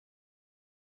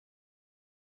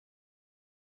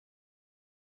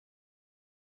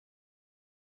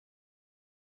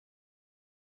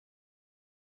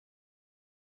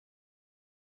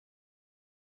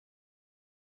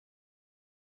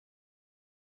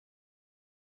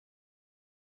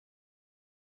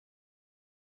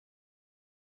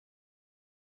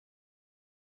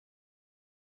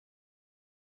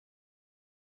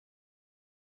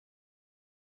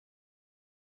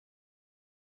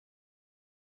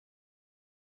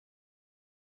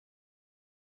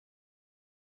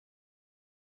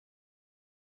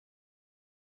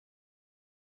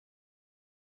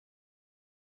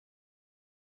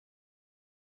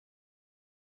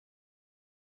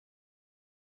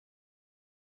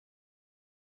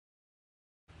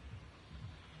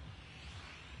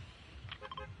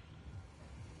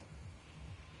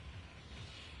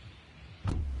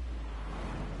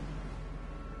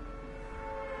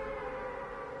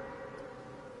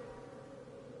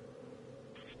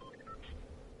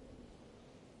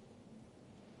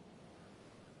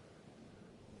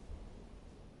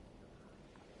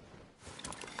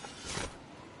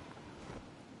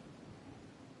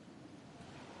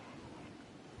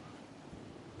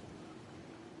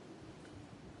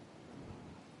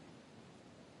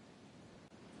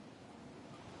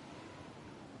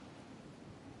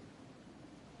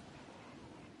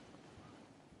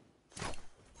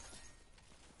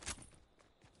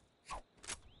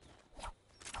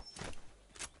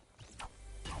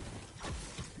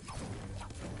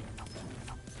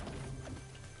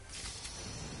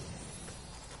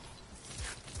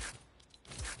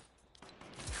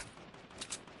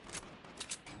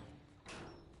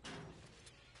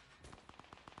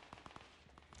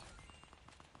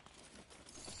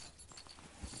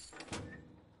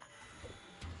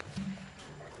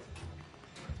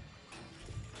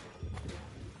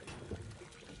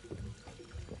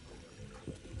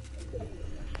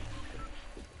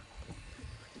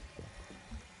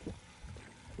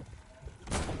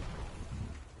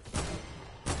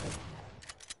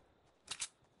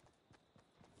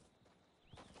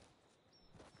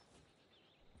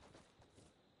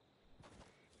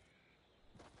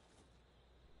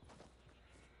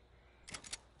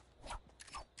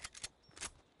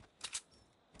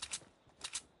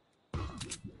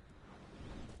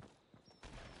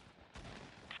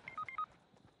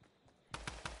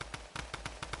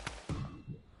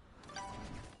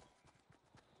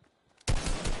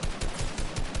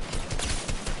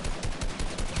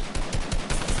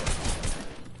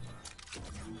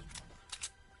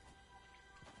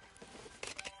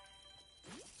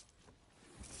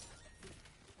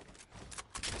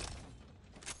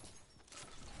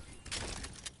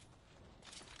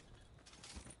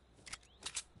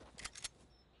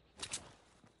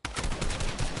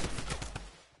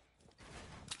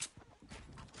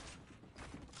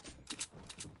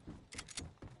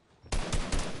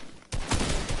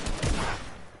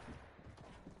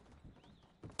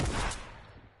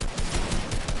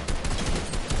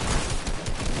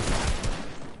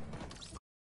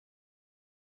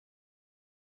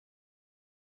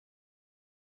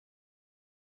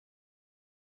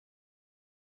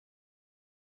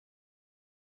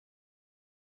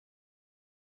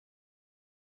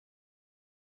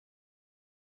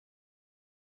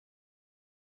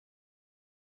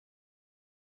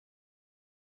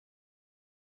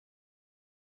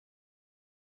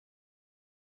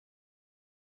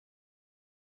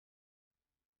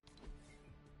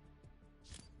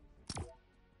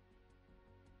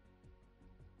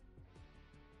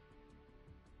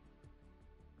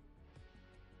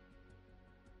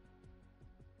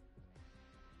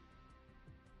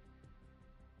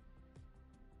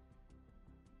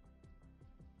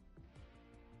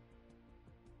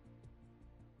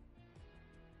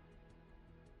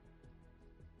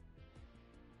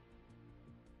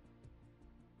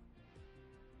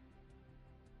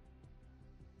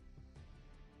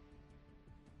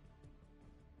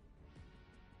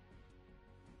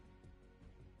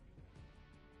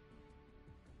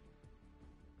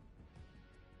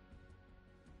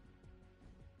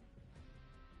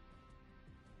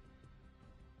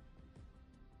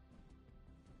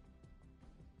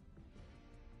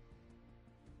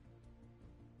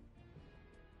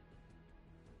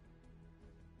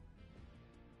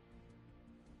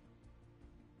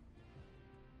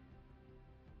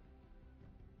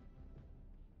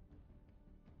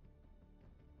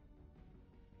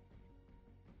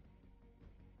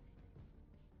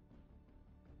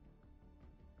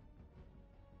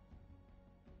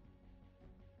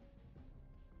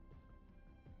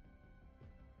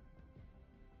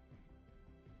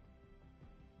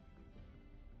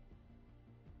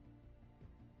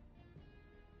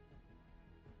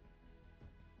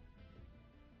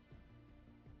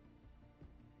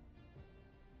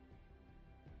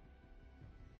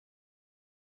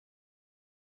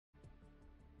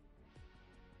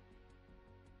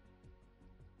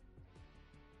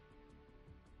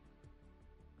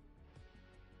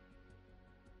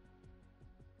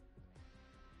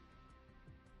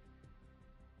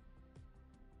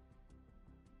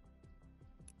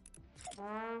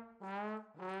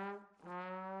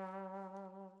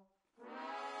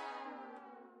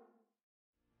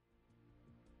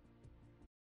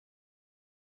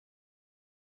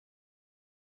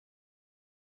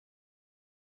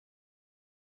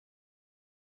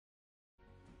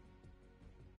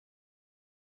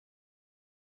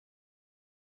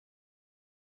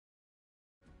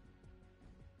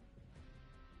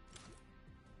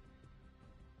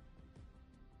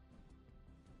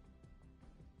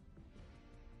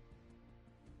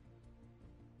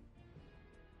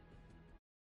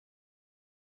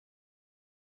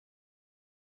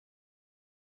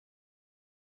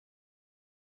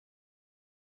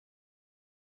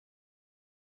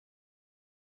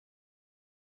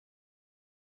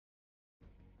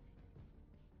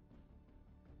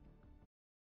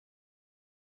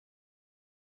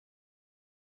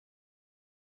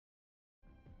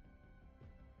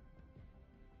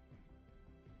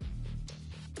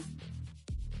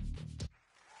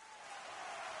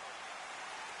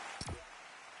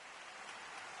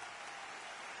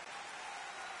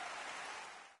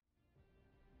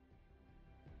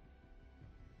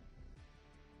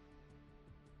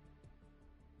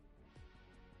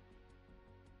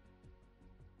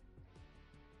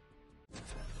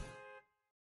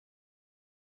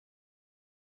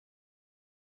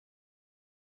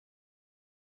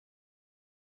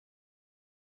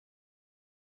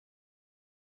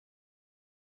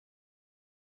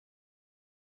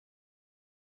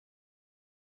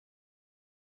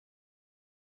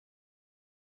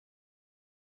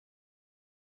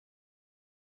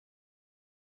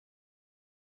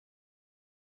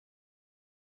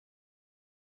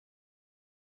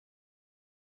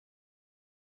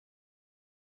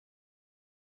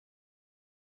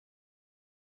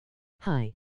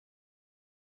Hi.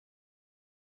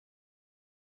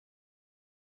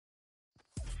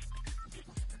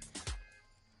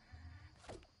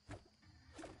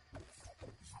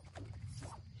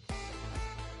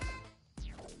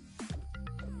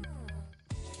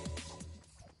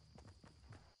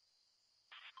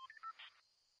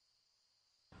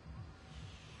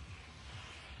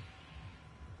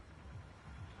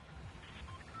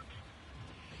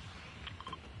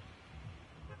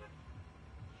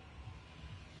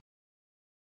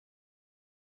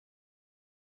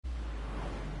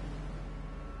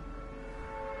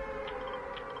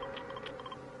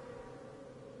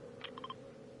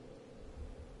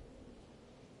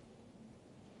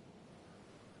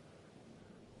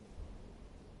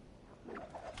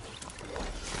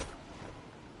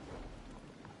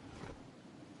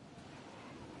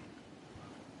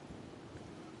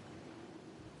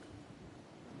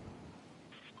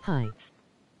 Hi.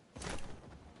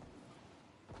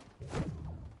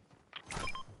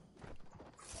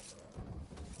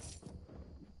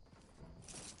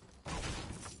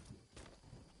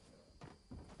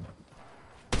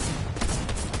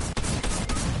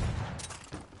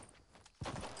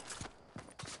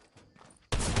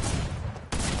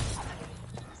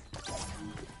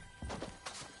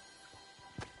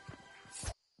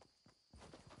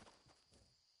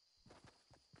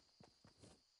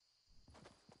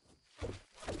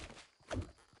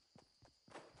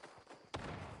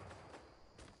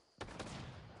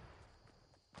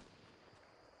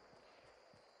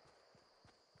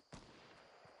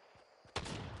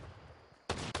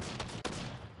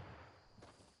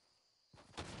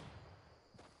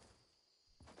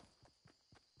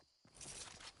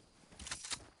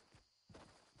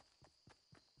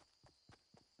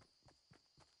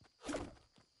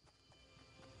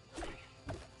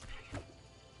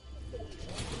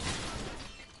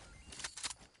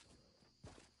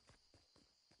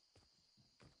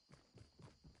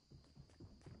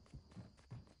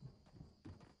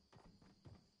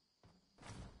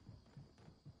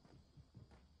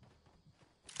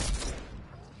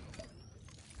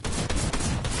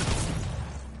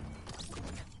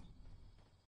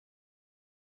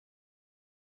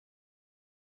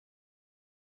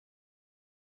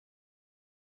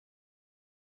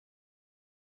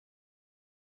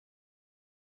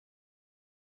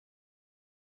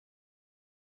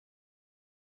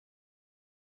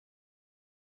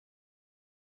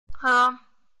 Hello?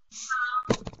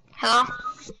 Hello?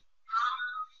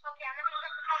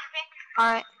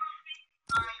 Alright.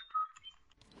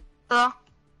 Hello?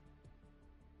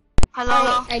 Hello?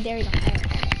 Alright, there we go.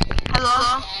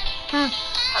 Hello? Huh?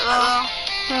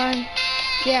 Hello?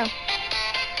 Yeah.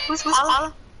 Who's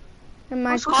calling? And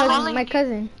my Who's cousin. calling? My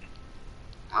cousin.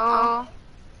 Oh.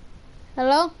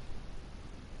 Hello?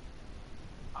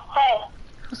 Hey,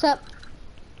 What's up?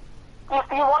 you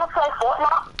want to play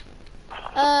Fortnite?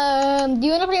 Do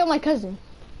you wanna play with my cousin?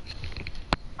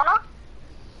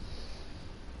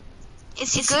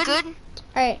 Is he good?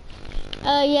 Alright.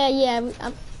 Yeah.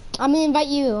 I'm gonna invite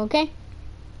you, okay?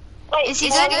 Wait, Is he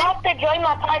you good? have to join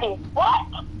my party. What?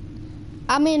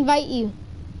 I'm gonna invite you.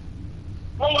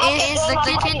 No, you have to Is join the my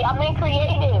good party. kid- I'm in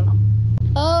creative.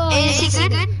 Oh, Is he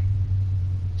good?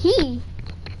 He?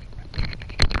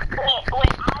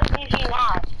 Wait, I'm usually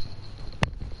not.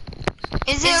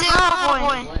 Is it a girl or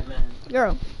boy?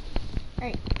 Girl.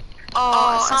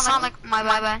 Oh, it sounds like my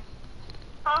bad.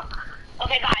 Huh?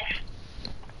 Okay, bye.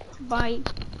 Bye.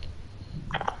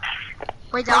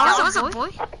 Wait, that was a boy?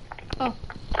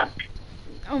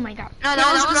 Oh my god. No, that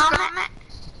was a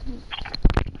girl.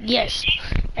 Yes.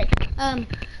 Alright.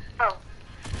 Oh.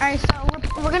 Alright, so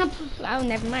we're gonna. Oh,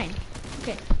 never mind.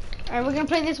 Okay. Alright, we're gonna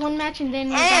play this one match and then.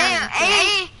 we're Hey, done.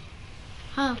 hey.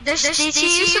 Huh? Did she used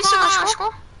to go to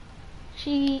school?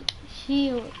 She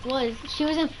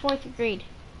was in 4th grade.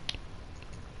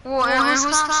 What, in whose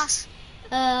class?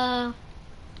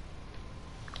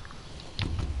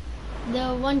 The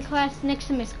one class next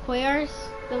to Miss Cuellar's,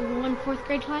 the 4th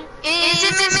grade class. Is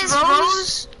it Miss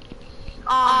Rose?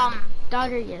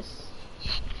 Daughter, yes.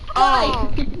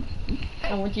 Oh.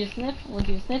 I want you to sniff. I want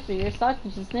you to sniff. You're stuck.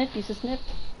 You should sniff. You should sniff.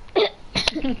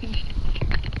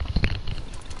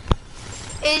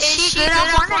 Is she good at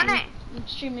Fortnite?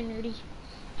 Extremely nerdy.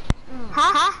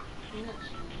 Huh?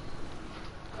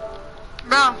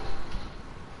 Bro,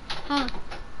 Huh?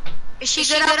 is she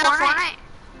good at Fortnite?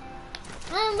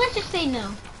 Let's just say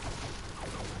no,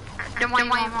 Then why you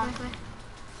won't play?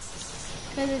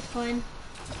 cause it's fun.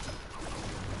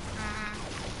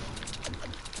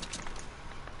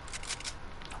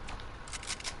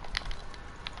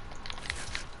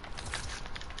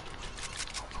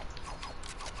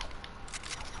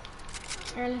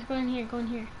 Alright, let's go in here. Go in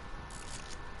here.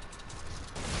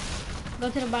 Go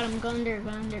to the bottom. Go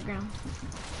underground.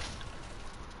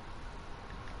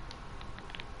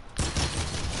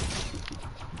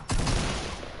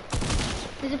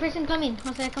 There's a person coming.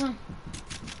 Jose, come on.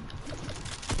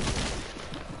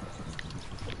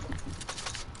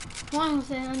 Come on,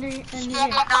 Jose. Under here. Come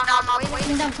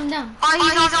down. Come down. Oh,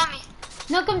 he's on me.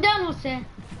 No, come down, Jose.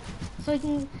 So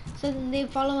they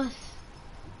follow us.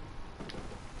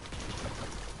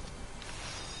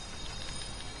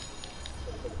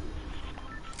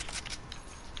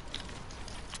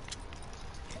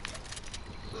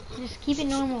 Just keep it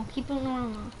normal. Keep it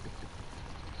normal.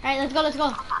 Alright, let's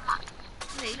go.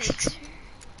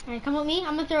 Alright, come with me.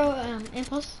 I'm gonna throw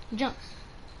impulse. Jump.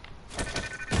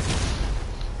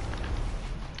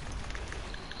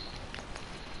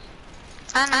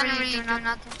 I don't really do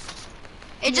nothing.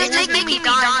 It just making me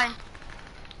die.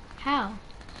 How?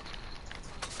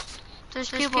 There's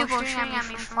people shooting at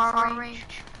me from far range.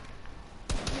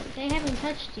 They haven't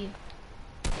touched you.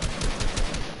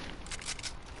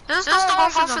 Just don't go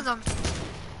for them.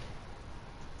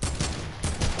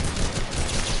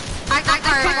 I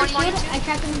I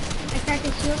cracked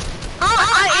his shield.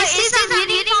 Oh, it sees that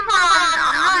hitting from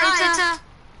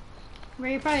Bro,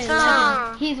 you're probably So-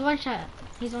 lagging. He's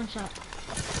one shot.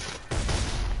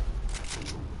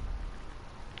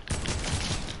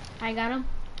 I got him.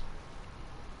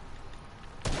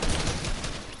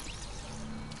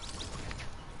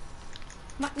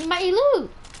 My loot.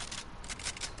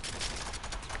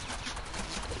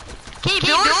 Can you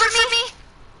build it for me?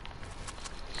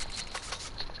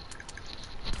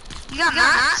 You got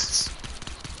mats?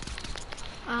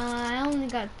 I only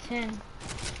got 10.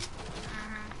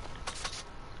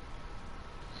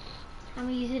 I'm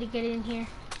gonna use it to get in here.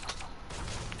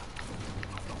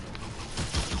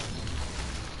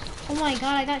 Oh my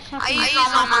god, I got shot I from use the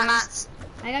all my mats.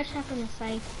 I got shot from the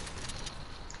side.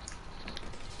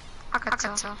 I could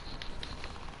tell.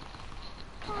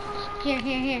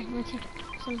 Here. Let's see.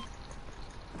 Some.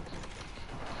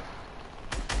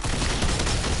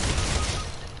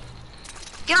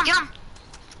 Get him.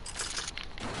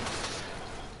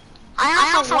 I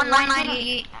have for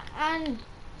 198. And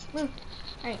move.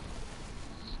 Alright.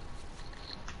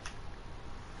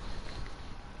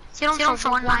 Get him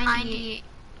for 198.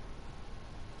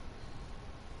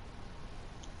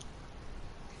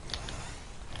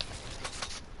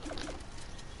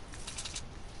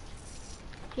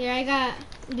 Here, I got.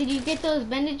 Did you get those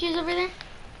bandages over there?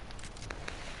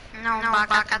 No,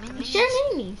 but I got minis. Share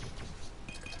minis.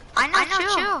 I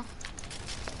know too.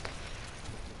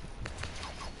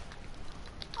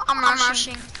 I'm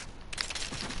rushing.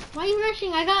 Why are you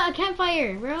rushing? I got a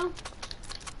campfire, bro.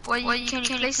 Well, can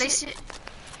you place it?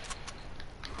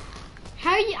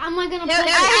 How am I gonna place I it?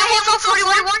 have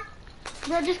 41.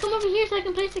 Bro, just come over here so I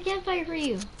can place the campfire for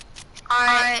you.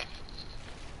 Alright.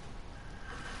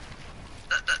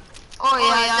 Oh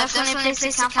yeah, definitely place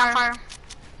the campfire.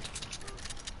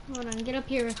 Hold on, get up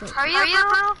here real quick. Hurry up,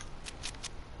 bro.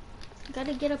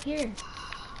 Gotta get up here.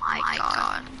 My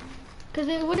God. Cause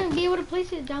it wouldn't be able to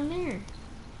place it down there.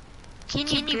 Can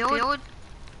you build?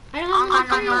 I don't have enough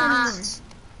material anymore.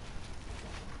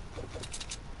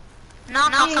 No,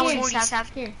 Here, no, here,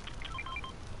 47. Here.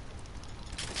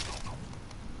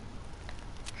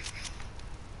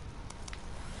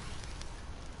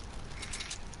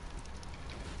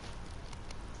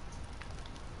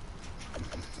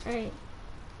 Alright,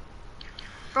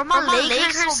 Bro, my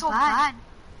leg hurts so bad.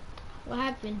 what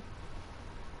happened?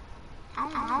 I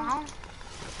don't know.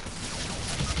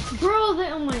 Bro,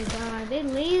 oh my god, they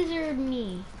lasered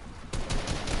me.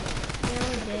 They're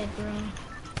all dead, bro.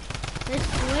 They're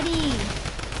sweaty.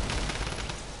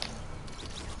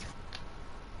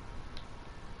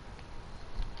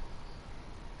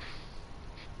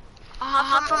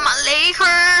 Oh, but my leg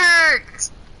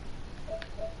hurts.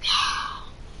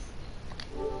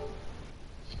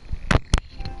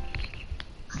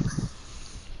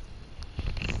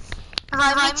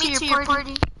 Invite me to your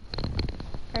party.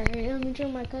 Alright, let me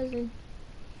join my cousin.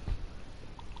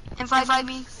 Invite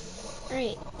me.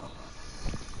 Alright.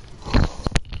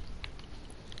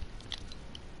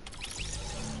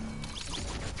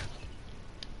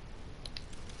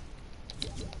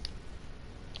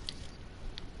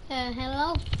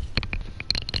 Hello?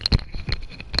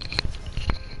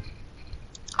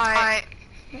 Alright.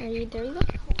 There you go.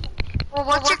 Well,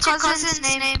 what's your cousin's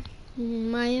name?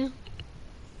 Maya.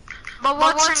 But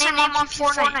what's her name on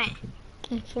Fortnite?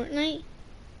 On Fortnite?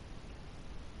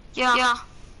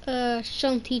 Yeah.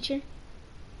 Some teacher.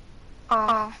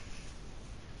 Oh.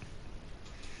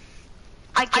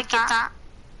 I get that.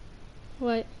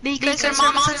 What? Because your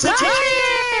mom says a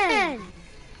teacher.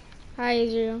 Hi,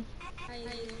 Israel.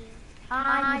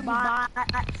 Hi, bot.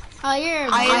 Oh, you're a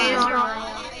Hi,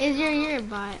 bot. Israel, you're a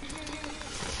bot.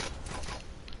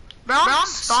 Bro, I'm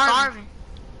starving.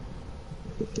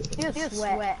 You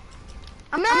sweat.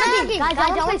 I'm Guys, I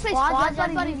want to play squads.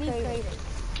 Everybody leave creative.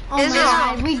 Oh my Israel.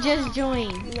 god, we just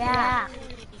joined. Yeah.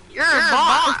 You're a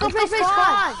bot. Let's go play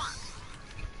squads.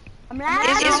 I'm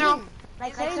lagging. Israel.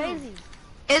 Like crazy.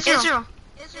 Israel.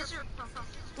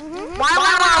 Mm-hmm. Why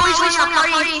would I always join your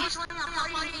party?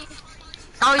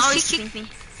 Always kick me.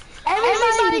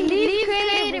 Everybody leave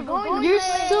creative. We're going You're to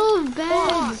play so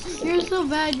bad. You're so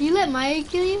bad. You let Maya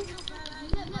kill you?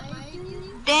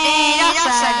 Dang, that's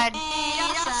sad.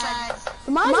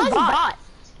 Mine's a bot.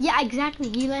 Yeah, exactly.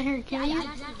 You let her kill you?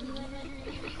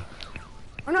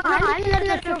 Oh, no, I didn't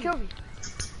let her kill me.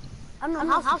 I don't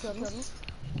know how to kill me.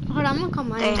 Hold on, I'm gonna call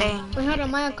Maya. Dang. Wait, hold on,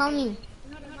 Maya, call me.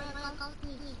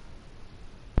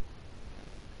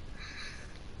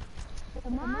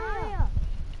 Maya.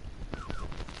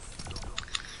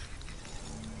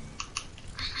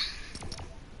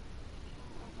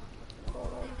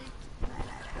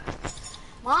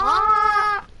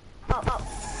 Maya.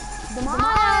 The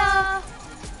Maya.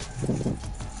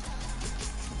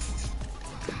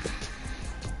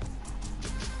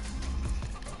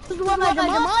 This is what my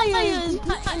Maya is.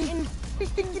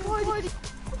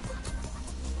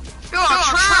 You're a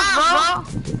trash, bro.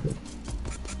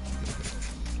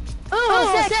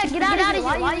 Oh, sick. Get out of here.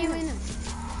 Why are you in it?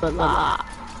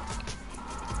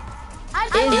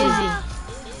 Easy.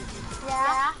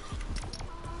 Yeah.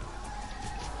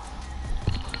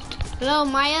 Hello,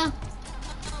 Maya?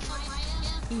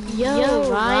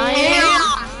 Yo, Ryan.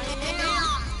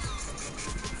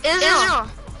 Israel.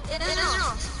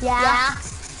 Yeah.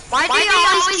 Why do you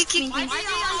always kick me?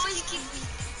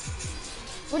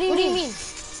 What do you mean?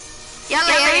 Yeah,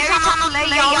 like every time I play,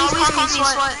 you always call me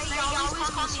sweat.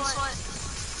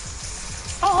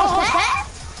 Oh, that?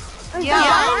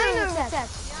 Yeah.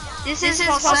 This is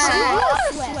for sweat.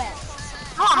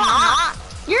 No, I'm not.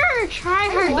 You're a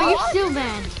tryhard, but you're still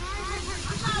bad.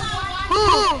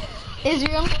 Who?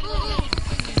 Israel?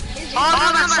 All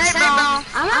I'm gonna say, bro.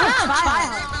 I'm not a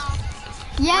tryhard.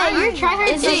 Yeah, you're a tryhard,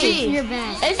 Izzy. but you're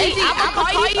bad. Izzy, I'm gonna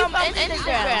call you from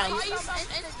Instagram.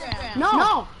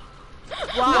 No.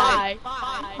 Why?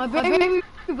 My baby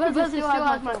brother still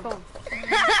has my phone.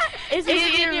 Is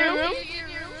he in your room?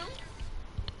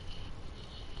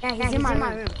 Yeah, he's in my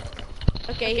room.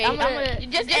 Okay, I'm gonna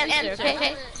just answer,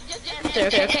 okay? Just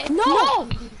answer, okay? No!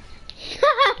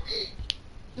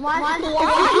 Why?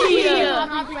 Yeah.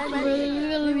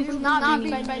 Not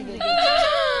being friendly.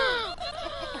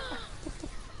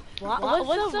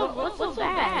 What's so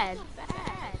bad?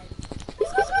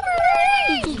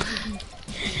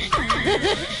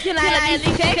 Can I at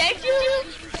least text you?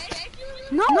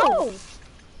 No!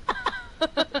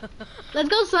 Let's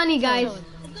go Sunny, guys.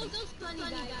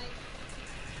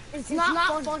 It's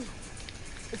not fun.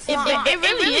 It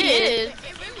really is.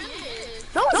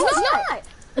 No, it's not.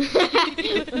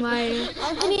 Mario.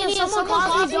 Anthony, if someone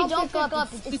calls me, don't pick up.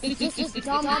 It's just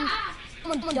dumb.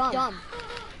 Someone dumb.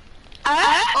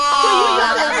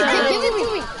 Give it to me.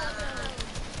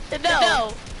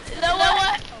 No.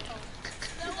 What?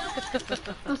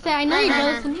 I'll say I know you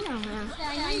both.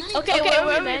 Okay, where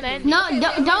are we then? No,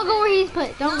 don't go where he's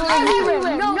put. Don't go where he's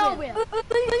put. Nowhere.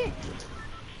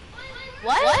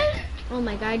 What? Oh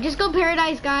my god, just go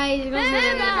Paradise, guys. Go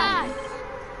Paradise.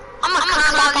 I'm gonna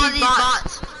cut all these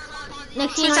bots.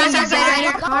 Next thing you know, you're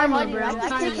dying karma, bro.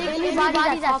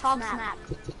 Anybody that talks smack.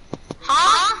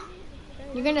 Huh?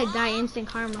 You're gonna die instant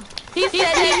karma. He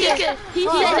said he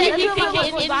can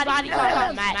anybody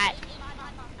talk Matt.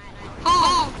 Who?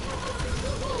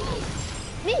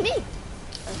 Me.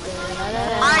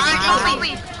 Alright, you told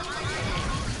me.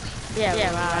 Yeah,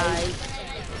 right.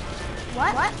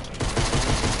 What?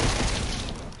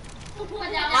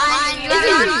 Ryan, you got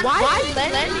Why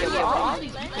Lenny with all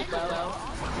these people, bro?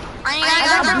 Ryan, you got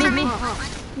a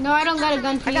gun? No, I don't got a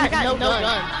gun for you. I got no gun.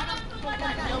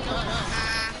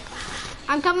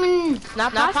 I'm coming.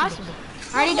 Not possible.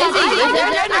 I already got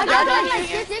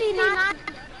Is there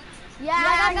Yeah,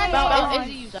 I got bro, it.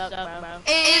 Izzy, you suck, bro.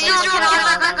 Is yours your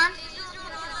gun?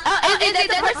 Is it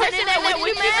the person that went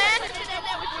with you, man?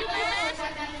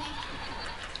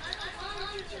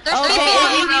 There's two people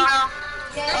here, bro.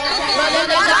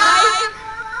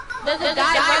 There's a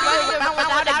guy running around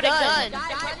without a gun.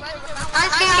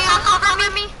 Guys, can you come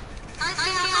with me?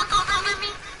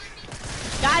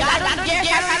 Guys, I don't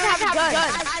dare have a gun.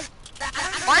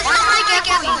 Why is somebody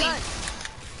getting me?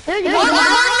 There you Why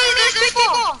on me? There's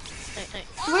people.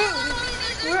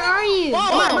 Where are you?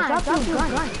 Whoa, Drop your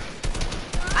gun.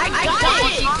 I got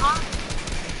it.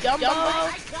 Jumbo.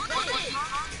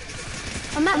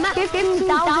 I'm at 15,000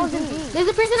 feet. There's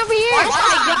a person over here. Oh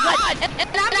my god. And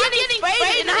I'm getting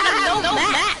sprayed and I have no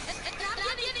mat.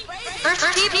 There's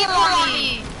two people on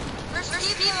me.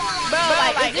 Bro,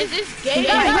 like, is this gay?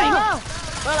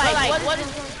 Bro, like, what is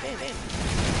this?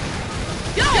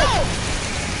 Yo!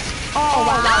 Oh,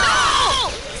 wow.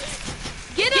 No!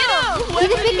 Get him! He's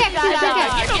a pickaxe, he's a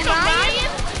pickaxe. Get him, Ryan!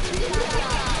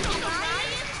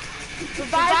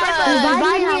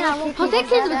 Revive me. Jose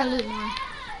kills with a loot more.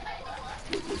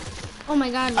 Oh my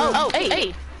god. Bro. Oh,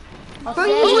 hey. Bro,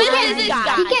 Who is this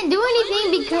guy? he can't do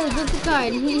anything because what's the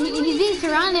card? He's being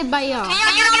surrounded by y'all. Can you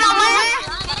get him out of my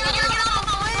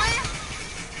way?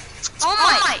 Oh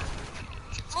my.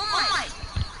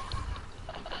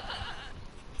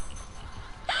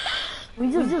 We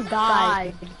just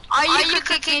died. Are you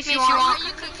cooking if you want?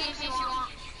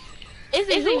 Who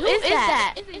is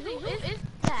that?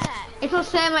 It's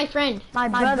Jose, my friend. My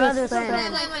brother's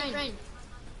friend.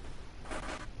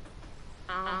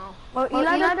 Well,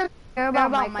 Eli doesn't care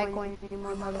about Michael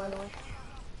anymore, by the way.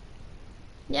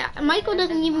 Yeah, Michael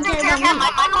doesn't even care about me.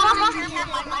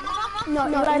 No,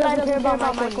 Eli doesn't care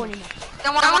about Michael anymore.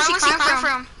 Then why was he crying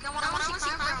from?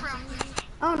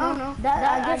 Oh, no.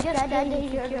 I guess that day he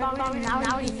cared about me,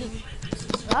 now he's...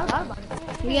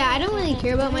 Yeah, I don't really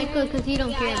care about Michael because he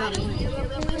don't care about me.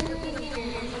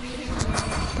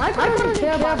 Michael doesn't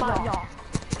care about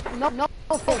y'all. No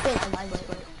offense, Michael.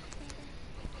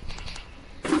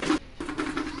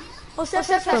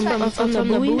 From the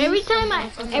movie? Every time I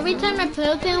play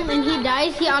with him and he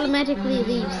dies, he automatically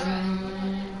leaves.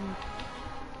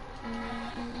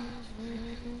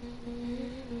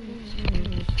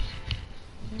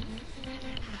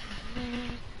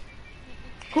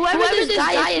 Whoever this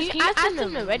guy is, can you ask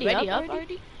him to ready up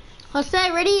already?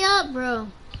 Jose, ready up, bro.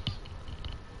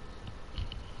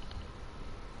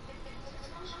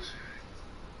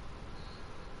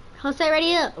 Jose,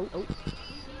 ready up.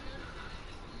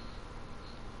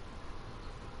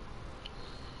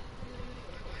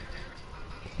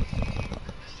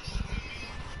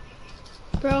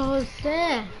 Bro,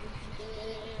 Jose.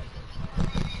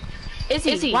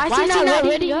 Izzy, why is he not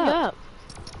ready up?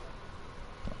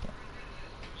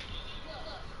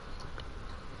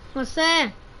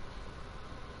 Jose.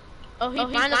 Oh, he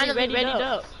finally ready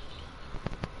up.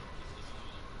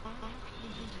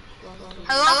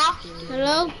 Hello?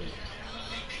 Hello?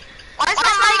 Why is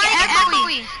my mic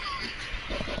echoey?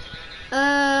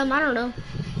 I don't know.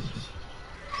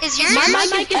 Is yours? My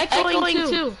mic is echoing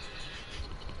too.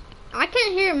 I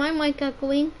can't hear my mic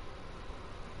echoing.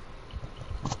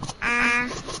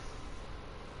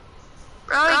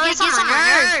 Bro, it gets on my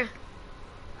nerve.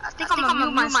 I think I'm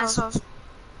gonna mute myself.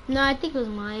 No, I think it was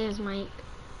Maya's mic.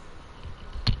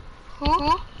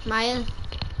 Who? Maya.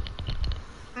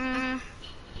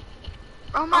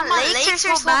 Bro, my legs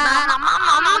are so bad.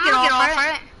 I'm gonna get off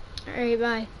it. Alright,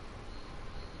 bye.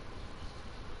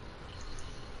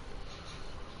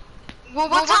 Well,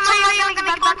 what time are you gonna get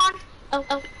back on?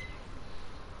 Oh.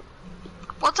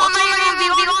 What time are you gonna be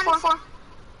on for?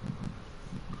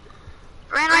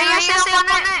 Ran, are you gonna stay up all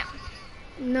night?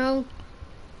 No.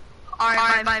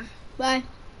 Alright, bye. Bye.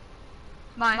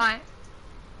 Bye.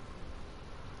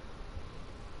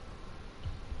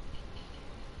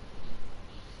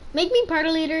 Make me party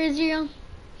leader, Israel.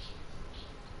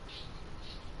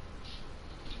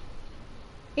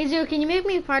 Israel, can you make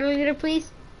me party leader,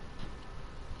 please?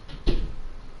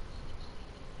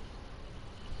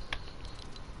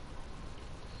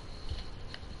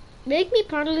 Make me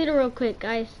party leader real quick,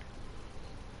 guys.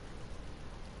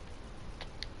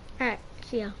 Alright,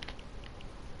 see ya.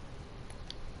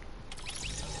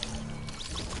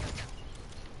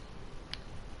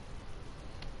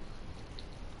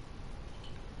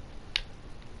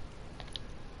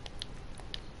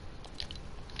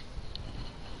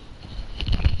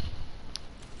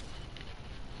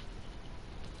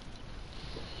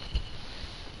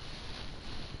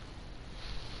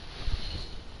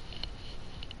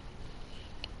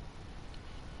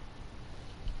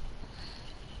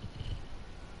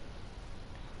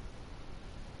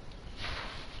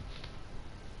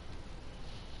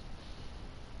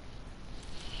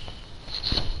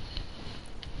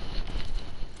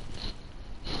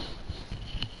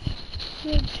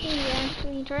 Good thing you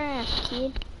actually draft,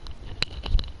 kid.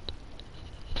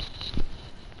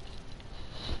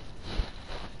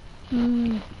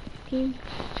 Kid.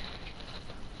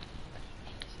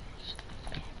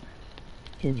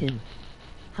 Him.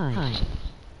 Hi.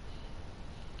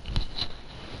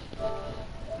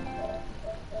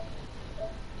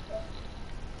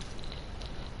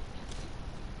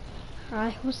 Hi,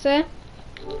 what's that?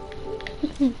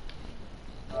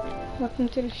 Welcome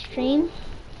to the stream.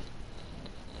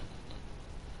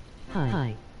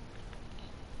 Hi.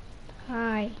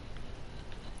 Hi.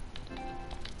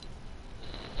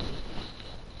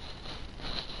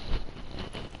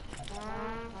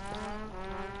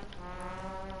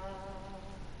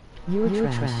 You're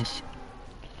trash.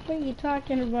 What are you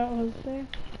talking about, Jose?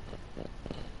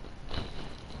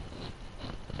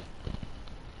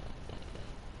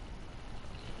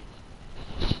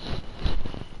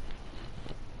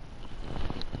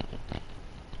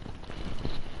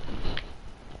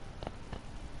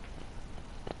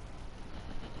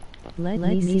 Let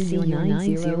me see your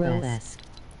 90S.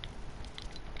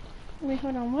 Wait,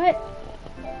 hold on, what?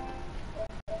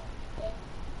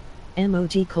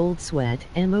 Emoji cold sweat,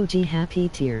 emoji happy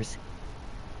tears.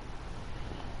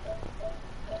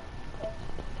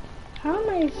 How am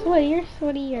I sweaty? You're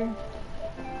sweatier.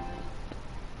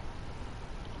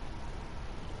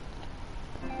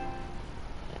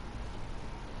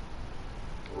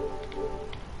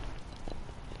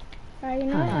 Alright,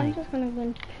 you know what? I'm just gonna go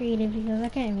into creative because I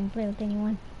can't even play with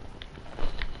anyone.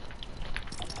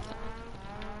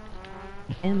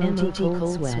 Emoji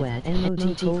cold sweat,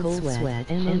 emoji cold sweat,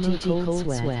 emoji cold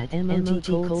sweat, emoji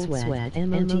cold sweat,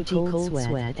 emoji cold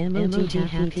sweat, emoji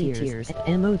happy tears,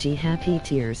 emoji happy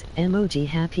tears, emoji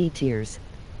happy tears.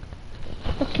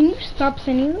 Oh, can you stop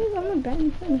sending those? I'm gonna ban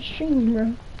you from the stream,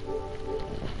 bro.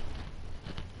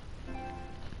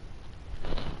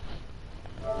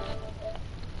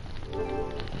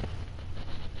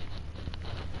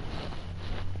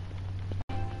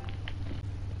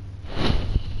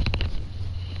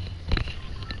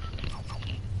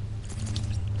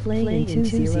 Play in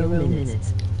 20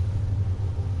 minutes.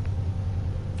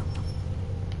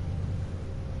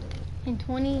 In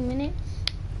 20 minutes?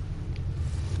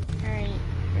 Alright,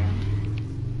 bro.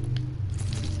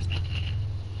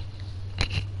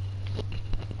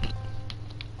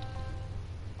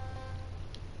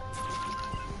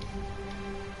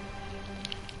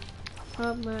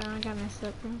 Oh, but I got messed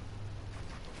up, bro.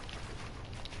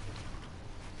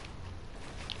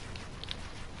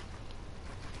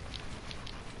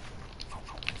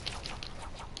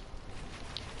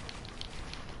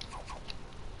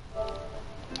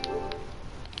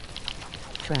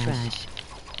 Trash.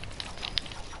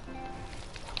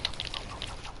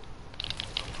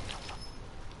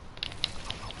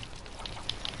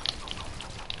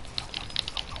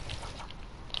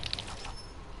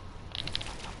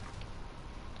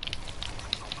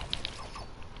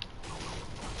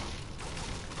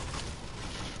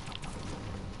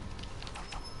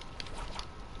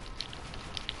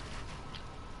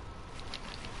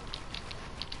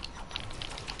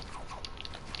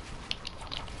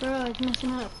 Bro, it's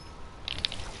messing up.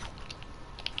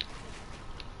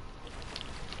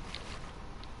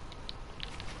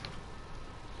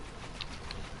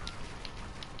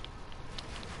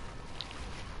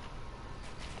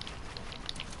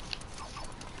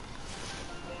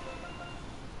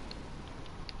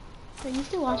 Are you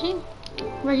still watching?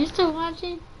 Are you still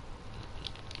watching?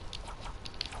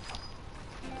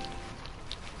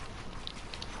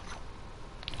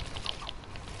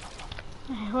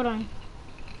 Okay, hold on.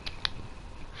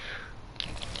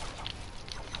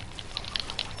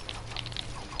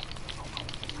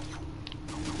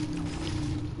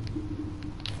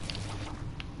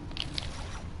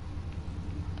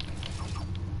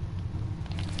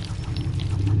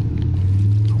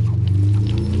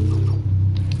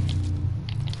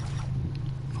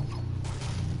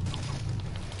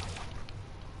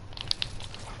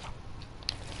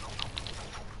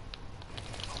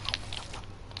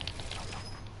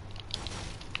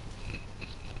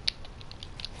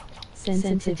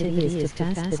 Sensitivity is too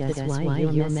fast, that's why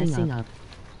you're messing up.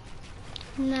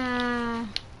 Nah.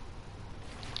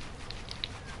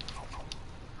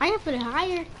 I gotta put it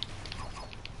higher.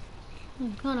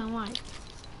 Hold on, why?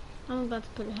 I'm about to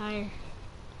put it higher.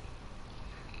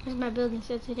 Where's my building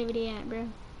sensitivity at, bro?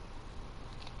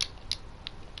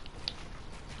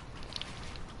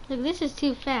 Look, this is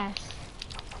too fast.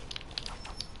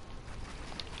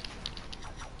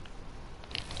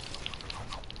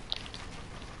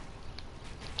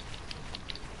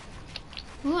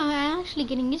 Ooh, I'm actually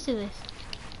getting used to this.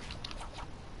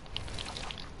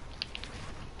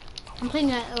 I'm playing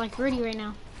that like Rudy right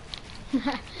now.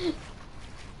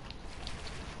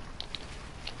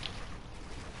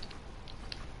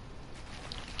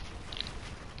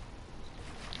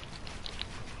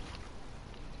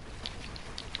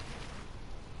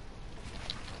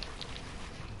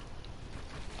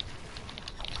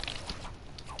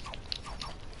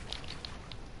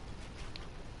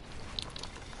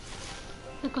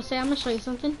 Look, Jose, I'm gonna show you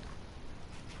something.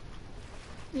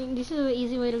 This is an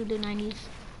easy way to do 90s.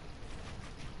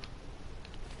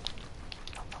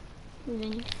 And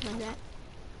then you like that.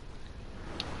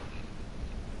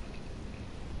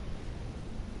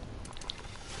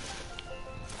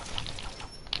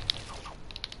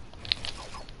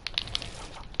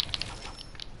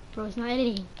 Bro, it's not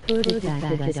editing. Put it back,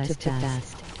 that's too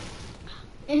fast.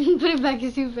 And put it back,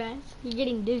 it's too fast. You're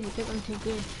getting dizzy because I'm too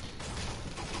good.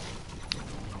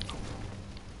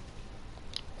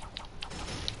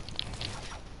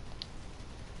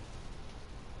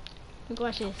 Look,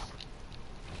 watch this.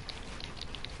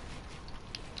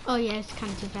 Oh yeah, it's kind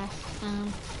of too fast.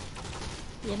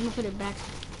 Yeah, I'm gonna put it back.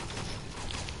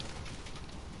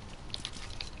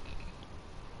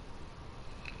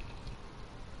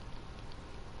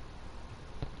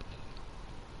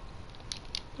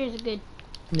 Here's a good.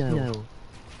 No.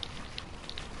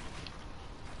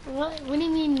 What? What do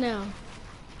you mean no?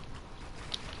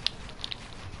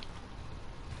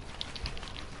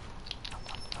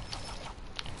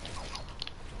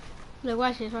 Look,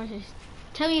 watch this, watch this.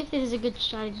 Tell me if this is a good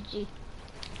strategy.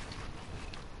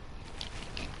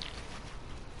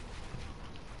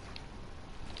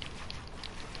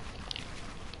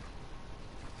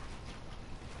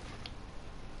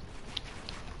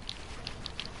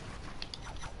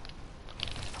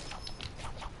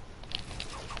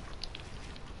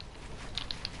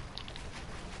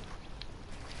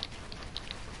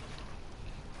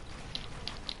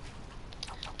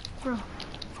 Bro.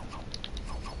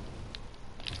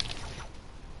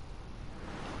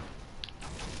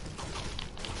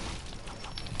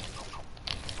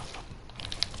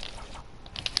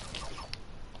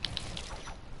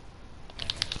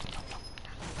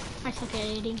 I suck at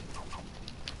editing.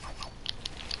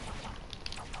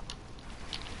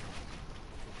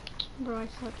 Bro, I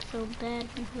suck so bad,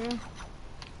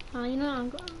 bro. You know, I'm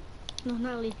going. No,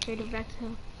 not leave creative back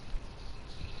to.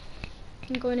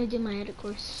 I'm going to do my edit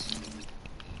course.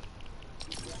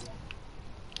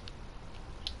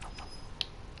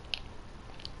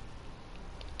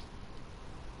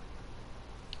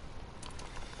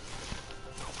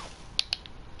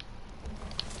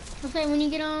 I'll say when you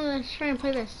get on, let's try and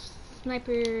play the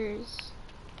snipers.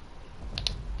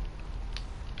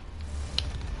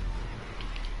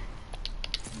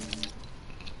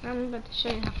 I'm about to show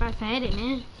you how fast I edit,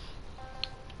 man.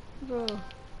 Bro.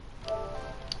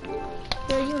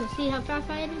 Bro, you wanna see how fast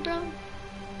I edit, bro?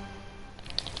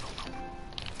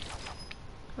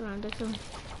 Hold on, that's one.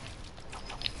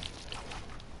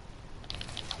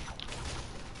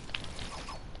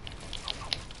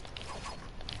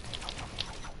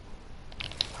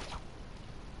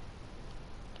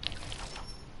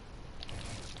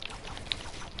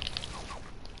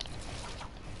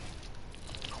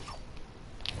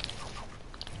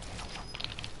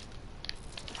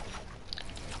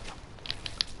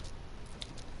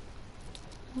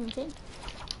 Okay.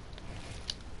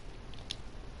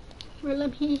 Bro,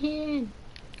 let me in.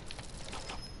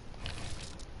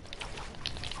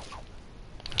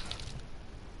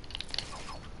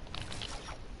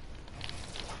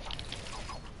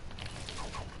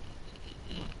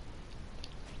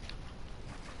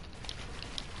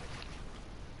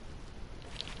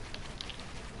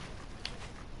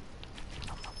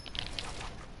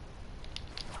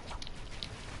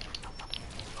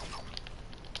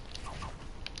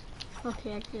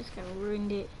 Okay, I just kinda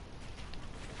ruined it.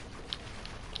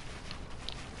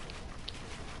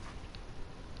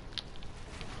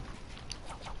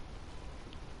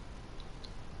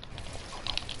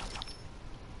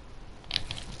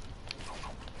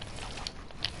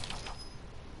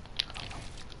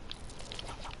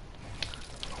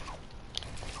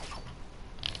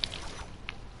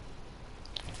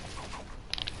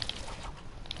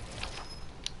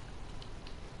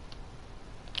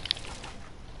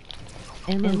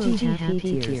 MOG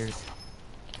happy tears.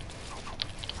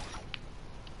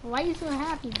 Why are you so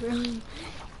happy, bro?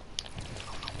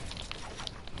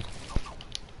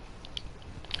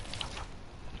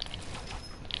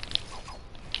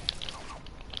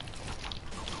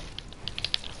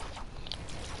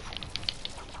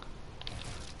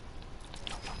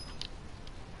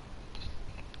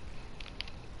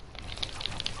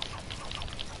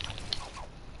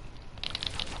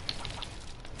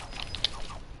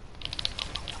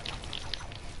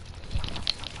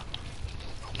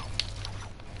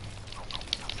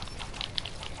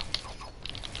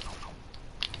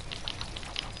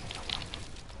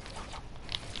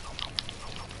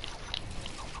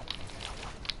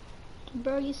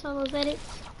 Bro, you saw those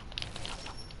edits?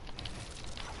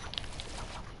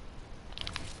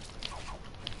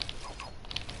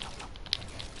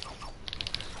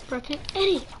 Bro, I can't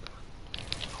edit.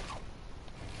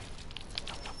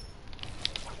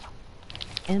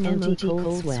 MOG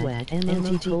cold sweat,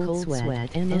 MOG cold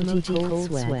sweat, MOG cold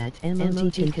sweat,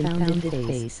 MOG confounded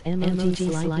face, MOG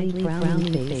slightly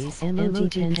frowning face,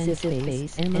 MOG pensive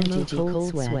face, MOG cold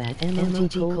sweat,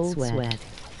 MOG cold sweat.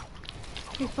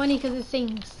 It's funny because it's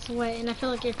saying sweat, and I feel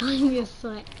like you're calling me a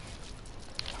sweat.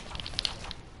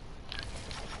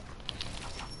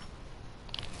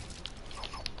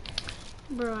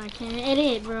 Bro, I can't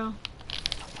edit, bro.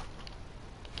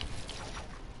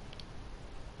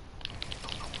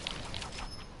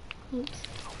 Oops.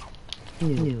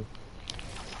 New.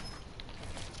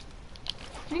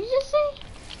 What did you just say?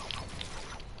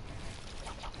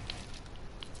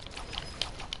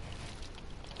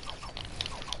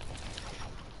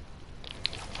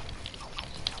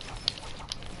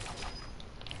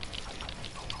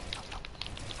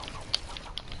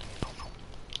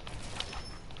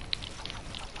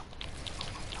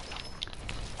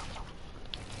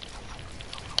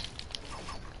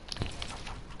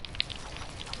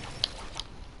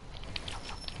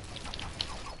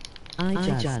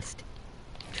 I just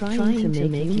trying to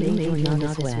make me not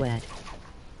as wet.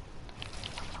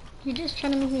 You're just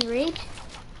trying to make me rage?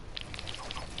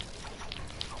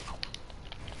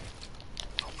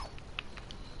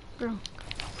 Bro.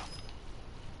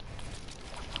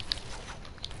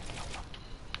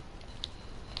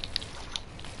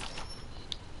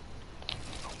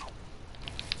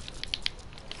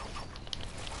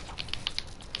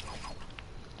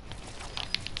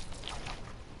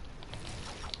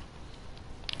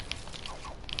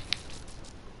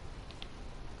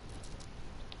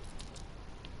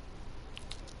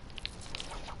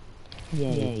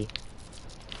 Yay.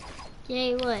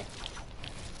 Yay, what?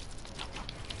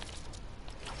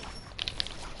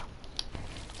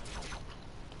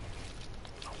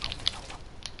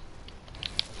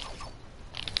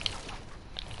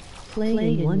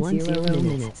 Play in 10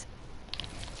 minutes.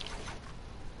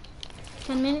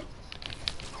 10 minutes?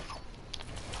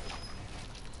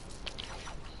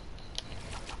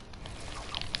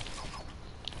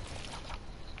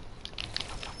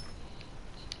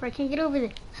 Bro, I can't get over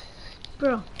this.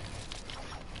 Bro.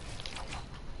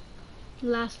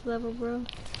 Last level, bro.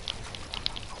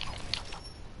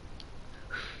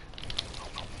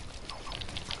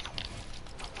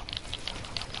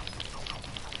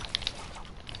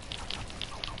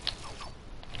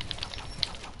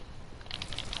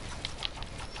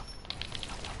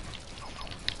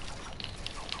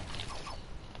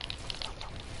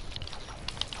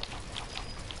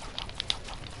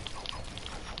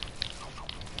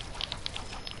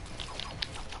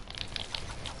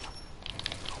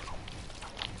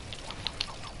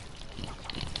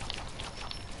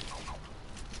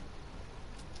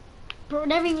 Bro,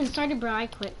 never even started, bro. I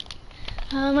quit.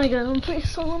 Oh my god, I'm gonna play a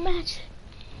solo match.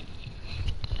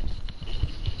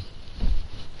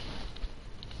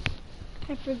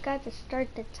 I forgot to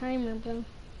start the timer, bro.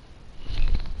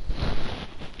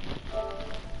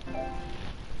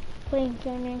 Playing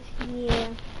tournaments,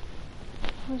 yeah.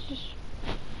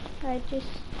 I just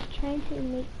trying to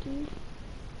make you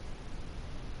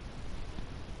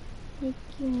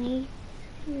need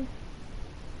here.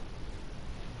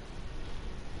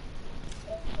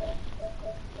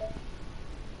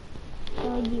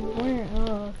 Oh, you weren't.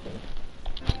 Oh, okay.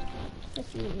 Let's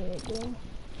see what you're doing.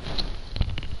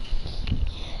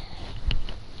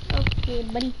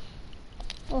 buddy?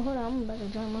 Oh, hold on, I'm about to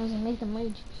join Moses and make them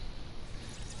rage.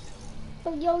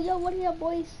 Oh, yo, what are up,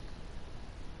 boys?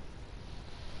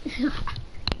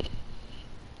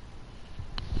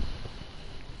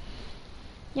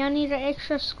 Y'all need an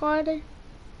extra squatter?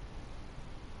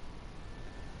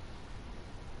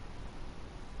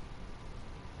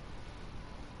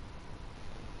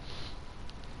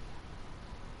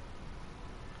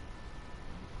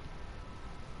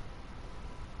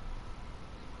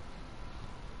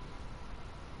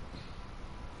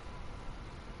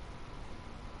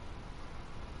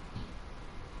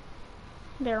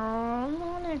 They're all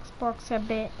on Xbox, I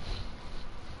bet.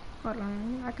 Hold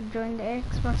on, I could join the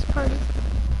Xbox party.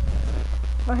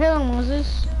 Oh, hello,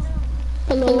 Moses.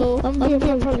 Hello. I'm here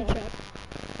for party chat.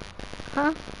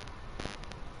 Huh?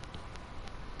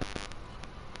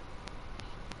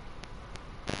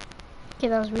 Okay,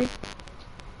 that was weird.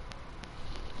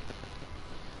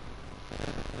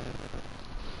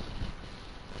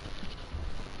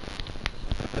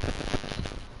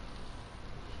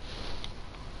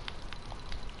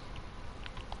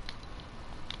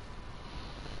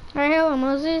 Alright, hello,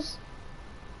 Moses.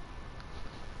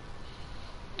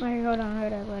 Alright, hold up.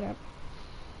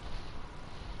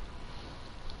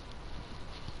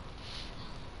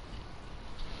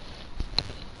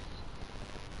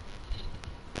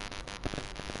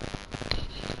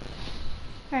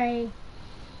 Alright.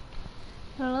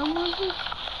 Hello, Moses?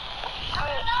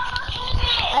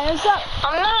 Hey, what's up?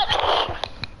 I'm not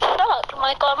shocked,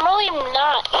 Michael. I'm really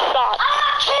not shocked.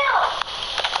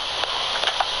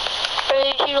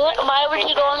 Why would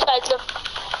you go inside the...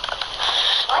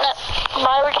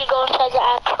 Why would you go inside the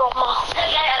actual mall?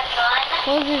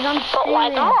 Moses, I'm But why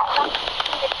streaming. not?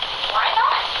 Why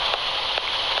not?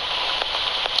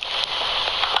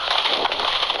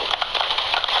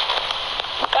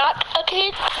 Got a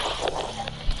kid?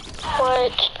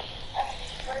 What?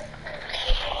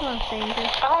 Come on, stranger. I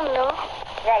don't know.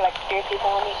 Got like 3 people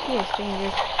on me. Yeah,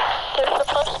 stranger. They're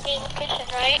supposed to be in the kitchen,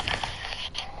 right?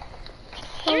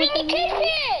 They're in the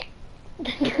kitchen! They're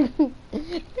in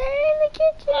the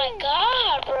kitchen. My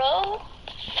God, bro.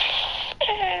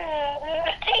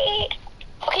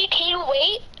 Okay, can you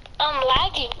wait? I'm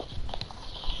lagging.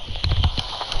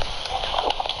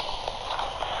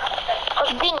 I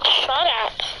was being shot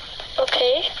at.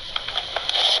 Okay.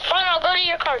 Fine, I'll go to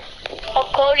your card.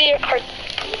 I'll go to your card.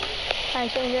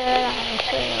 Alright, stranger.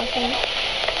 Okay.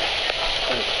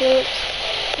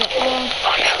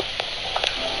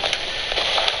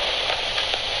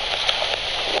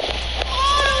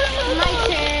 My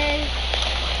turn.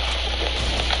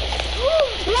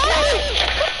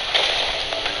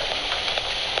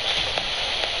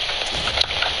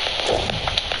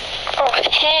 Oh,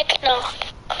 heck no.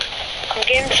 I'm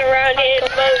getting surrounded,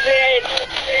 Moses.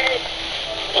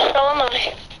 So am I.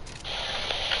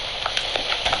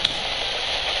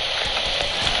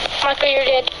 Michael, you're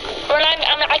dead.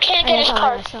 I can't get his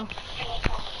card.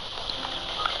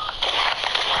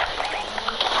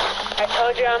 I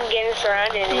told you I'm getting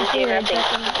surrounded and you do nothing.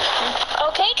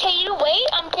 Okay, can you wait?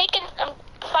 I'm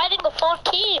fighting a full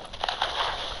team.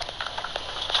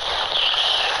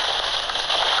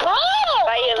 Wow!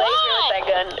 Fight your laser with that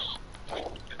gun.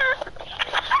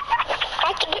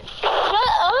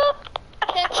 Shut up,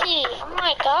 Pepsi. Oh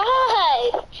my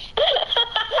God.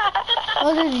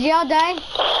 Moses, did y'all die?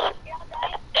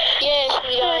 Yes,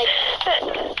 we died.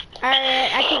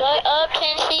 Alright, Shut up,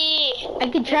 Kenzie. I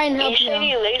could try and help You said you.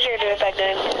 you lasered with that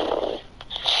gun.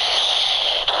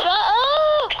 Shut up!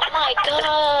 Oh my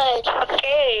God.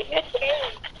 Okay.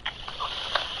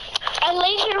 I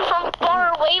lasered from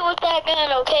far away with that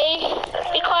gun, okay?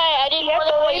 Be quiet, I didn't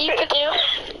know what you could do.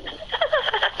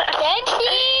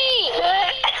 Kenzie!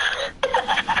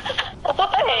 What?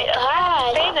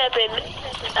 God. Say nothing.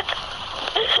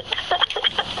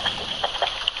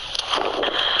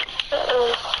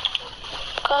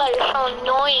 God, you're so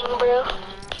annoying, bro.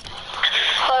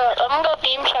 Hold up, I'm gonna go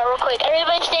game chat real quick.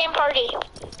 Everybody stay in party.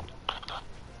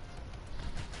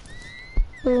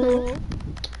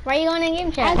 Why are you going in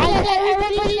game chat? I said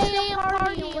everybody stay in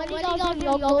party. What do you guys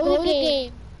do? Go to the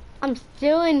game. I'm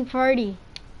still in party.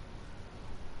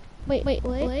 Wait,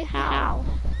 what? How?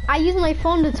 I use my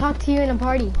phone to talk to you in a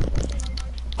party.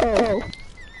 Oh.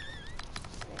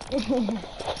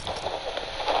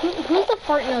 Who's the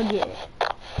fart nugget?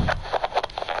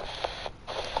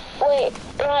 Wait,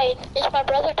 Ryan, is my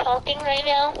brother talking right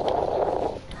now?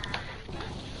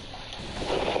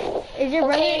 Is your Can you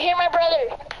brother? hear my brother?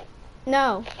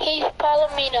 No. He's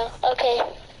Palomino. Okay.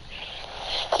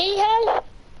 He has...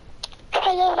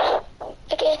 Try that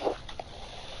again.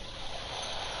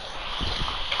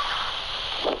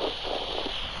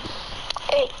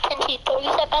 Hey, can Don't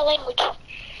use that bad language.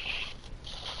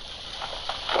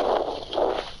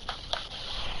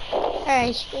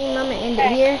 Alright, stream, I'm gonna end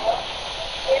it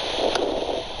here.